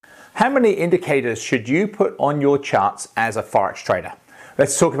How many indicators should you put on your charts as a Forex trader?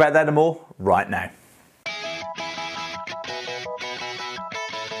 Let's talk about that and more right now.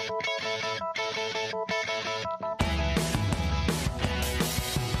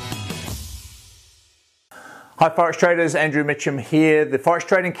 Hi Forex traders, Andrew Mitchum here, the Forex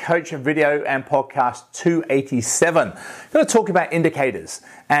Trading Coach video and podcast 287. I'm going to talk about indicators,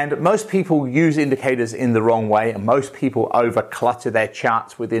 and most people use indicators in the wrong way, and most people over clutter their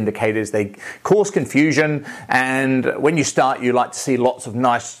charts with indicators. They cause confusion, and when you start you like to see lots of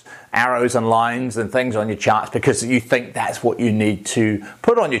nice arrows and lines and things on your charts because you think that's what you need to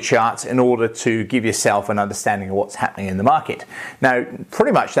put on your charts in order to give yourself an understanding of what's happening in the market. Now,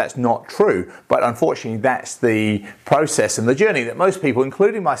 pretty much that's not true, but unfortunately that's the process and the journey that most people,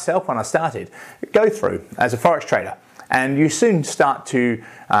 including myself when I started, go through as a Forex trader. And you soon start to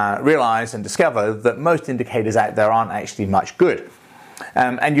realize and discover that most indicators out there aren't actually much good.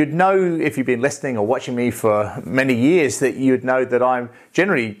 And you'd know, if you've been listening or watching me for many years, that you'd know that I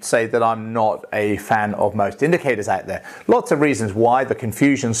generally say that I'm not a fan of most indicators out there. Lots of reasons why. The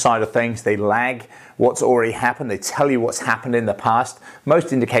confusion side of things, they lag what's already happened. They tell you what's happened in the past.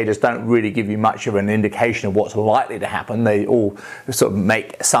 Most indicators don't really give you much of an indication of what's likely to happen. They all sort of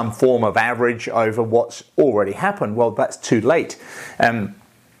make some form of average over what's already happened. Well, that's too late.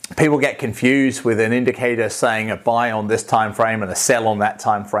 People get confused with an indicator saying a buy on this time frame and a sell on that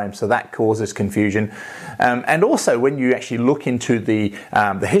time frame, so that causes confusion. And also, when you actually look into the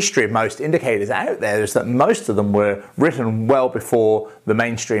history of most indicators out there, is that most of them were written well before the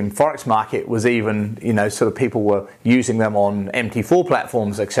mainstream Forex market was even, sort of people were using them on MT4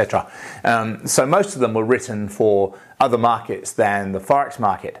 platforms, etc. So most of them were written for other markets than the Forex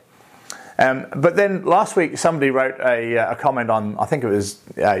market. But then last week somebody wrote a comment on, I think it was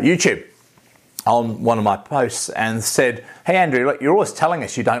YouTube, on one of my posts and said, "Hey Andrew, look, you're always telling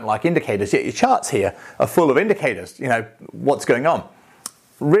us you don't like indicators, yet your charts here are full of indicators. What's going on?"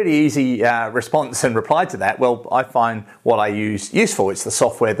 Really easy response and reply to that. Well, I find what I use useful. It's the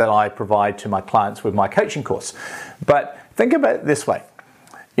software that I provide to my clients with my coaching course. But think about it this way.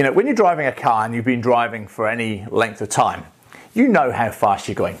 When you're driving a car and you've been driving for any length of time, you know how fast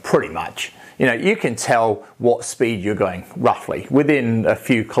you're going, pretty much. You can tell what speed you're going, roughly, within a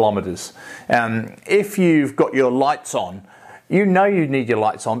few kilometers. If you've got your lights on, you know you need your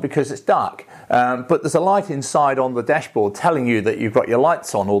lights on because it's dark. But there's a light inside on the dashboard telling you that you've got your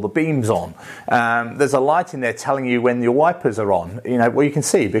lights on or the beams on. There's a light in there telling you when your wipers are on. Well, you can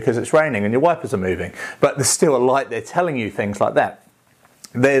see because it's raining and your wipers are moving. But there's still a light there telling you things like that.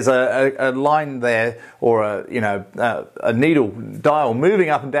 There's a line there, or a needle dial moving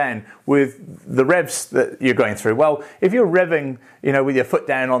up and down with the revs that you're going through. Well, if you're revving, with your foot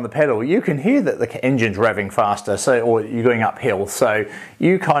down on the pedal, you can hear that the engine's revving faster, or you're going uphill. So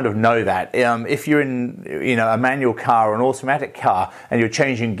you kind of know that. If you're in, a manual car or an automatic car and you're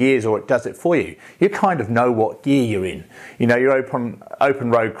changing gears, or it does it for you, you kind of know what gear you're in. You're open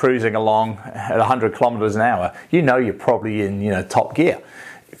road cruising along at 100 kilometers an hour. You're probably in, top gear.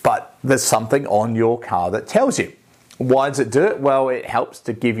 But there's something on your car that tells you. Why does it do it? Well, it helps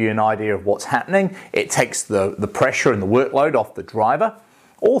to give you an idea of what's happening. It takes the pressure and the workload off the driver,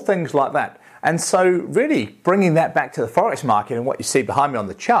 all things like that. And so really bringing that back to the Forex market and what you see behind me on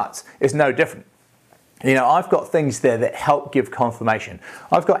the charts is no different. I've got things there that help give confirmation.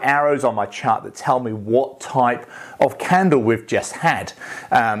 I've got arrows on my chart that tell me what type of candle we've just had.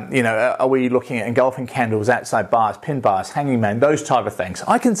 Are we looking at engulfing candles, outside bars, pin bars, hanging man, those type of things?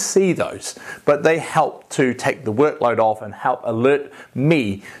 I can see those, but they help to take the workload off and help alert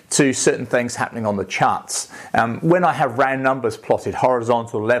me to certain things happening on the charts. When I have round numbers plotted,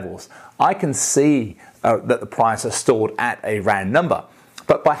 horizontal levels, I can see that the price is stored at a round number.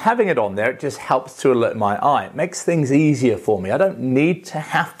 But by having it on there, it just helps to alert my eye. It makes things easier for me. I don't need to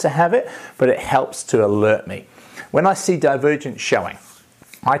have it, but it helps to alert me. When I see divergence showing,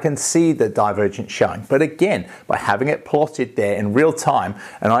 I can see the divergence showing. But again, by having it plotted there in real time,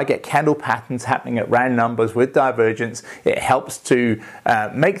 and I get candle patterns happening at round numbers with divergence, it helps to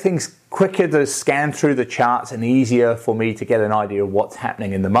make things quicker to scan through the charts and easier for me to get an idea of what's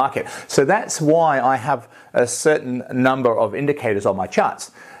happening in the market. So that's why I have a certain number of indicators on my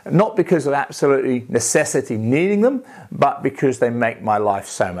charts. Not because of absolutely necessity needing them, but because they make my life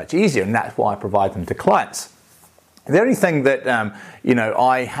so much easier, and that's why I provide them to clients. The only thing that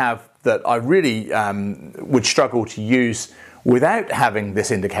I have that I really would struggle to use without having this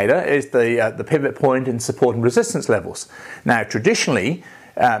indicator is the pivot point and support and resistance levels. Now, traditionally,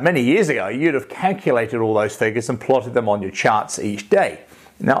 many years ago, you'd have calculated all those figures and plotted them on your charts each day.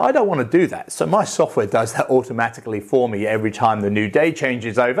 Now, I don't want to do that, so my software does that automatically for me every time the new day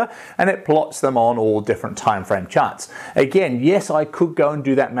changes over, and it plots them on all different time frame charts. Again, yes, I could go and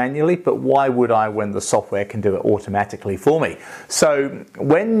do that manually, but why would I when the software can do it automatically for me? So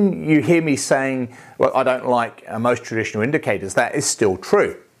when you hear me saying, well, I don't like most traditional indicators, that is still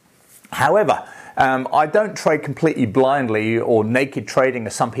true. However, I don't trade completely blindly, or naked trading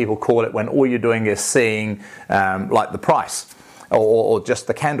as some people call it, when all you're doing is seeing like the price or just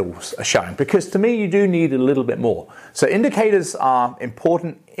the candles are showing, because to me you do need a little bit more. So indicators are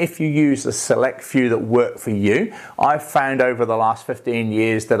important if you use a select few that work for you. I've found over the last 15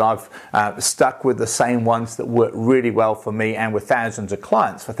 years that I've stuck with the same ones that work really well for me and with thousands of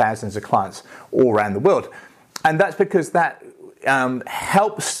clients all around the world. And that's because that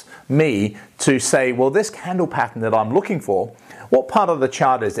helps me to say, well, this candle pattern that I'm looking for, what part of the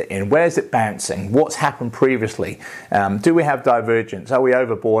chart is it in? Where's it bouncing? What's happened previously? Do we have divergence? Are we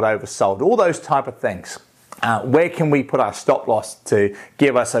overbought, oversold? All those type of things. Where can we put our stop loss to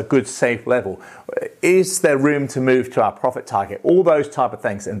give us a good safe level? Is there room to move to our profit target? All those type of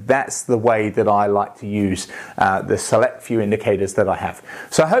things, and that's the way that I like to use the select few indicators that I have.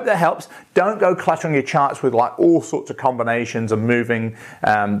 So I hope that helps. Don't go cluttering your charts with like all sorts of combinations and moving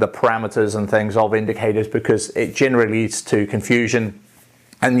the parameters and things of indicators, because it generally leads to confusion.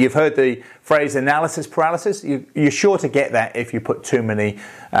 And you've heard the phrase analysis paralysis. You're sure to get that if you put too many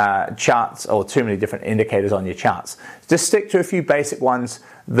charts or too many different indicators on your charts. Just stick to a few basic ones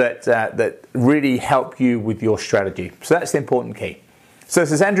that really help you with your strategy. So that's the important key. So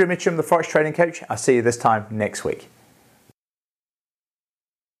this is Andrew Mitchum, the Forex Trading Coach. I'll see you this time next week.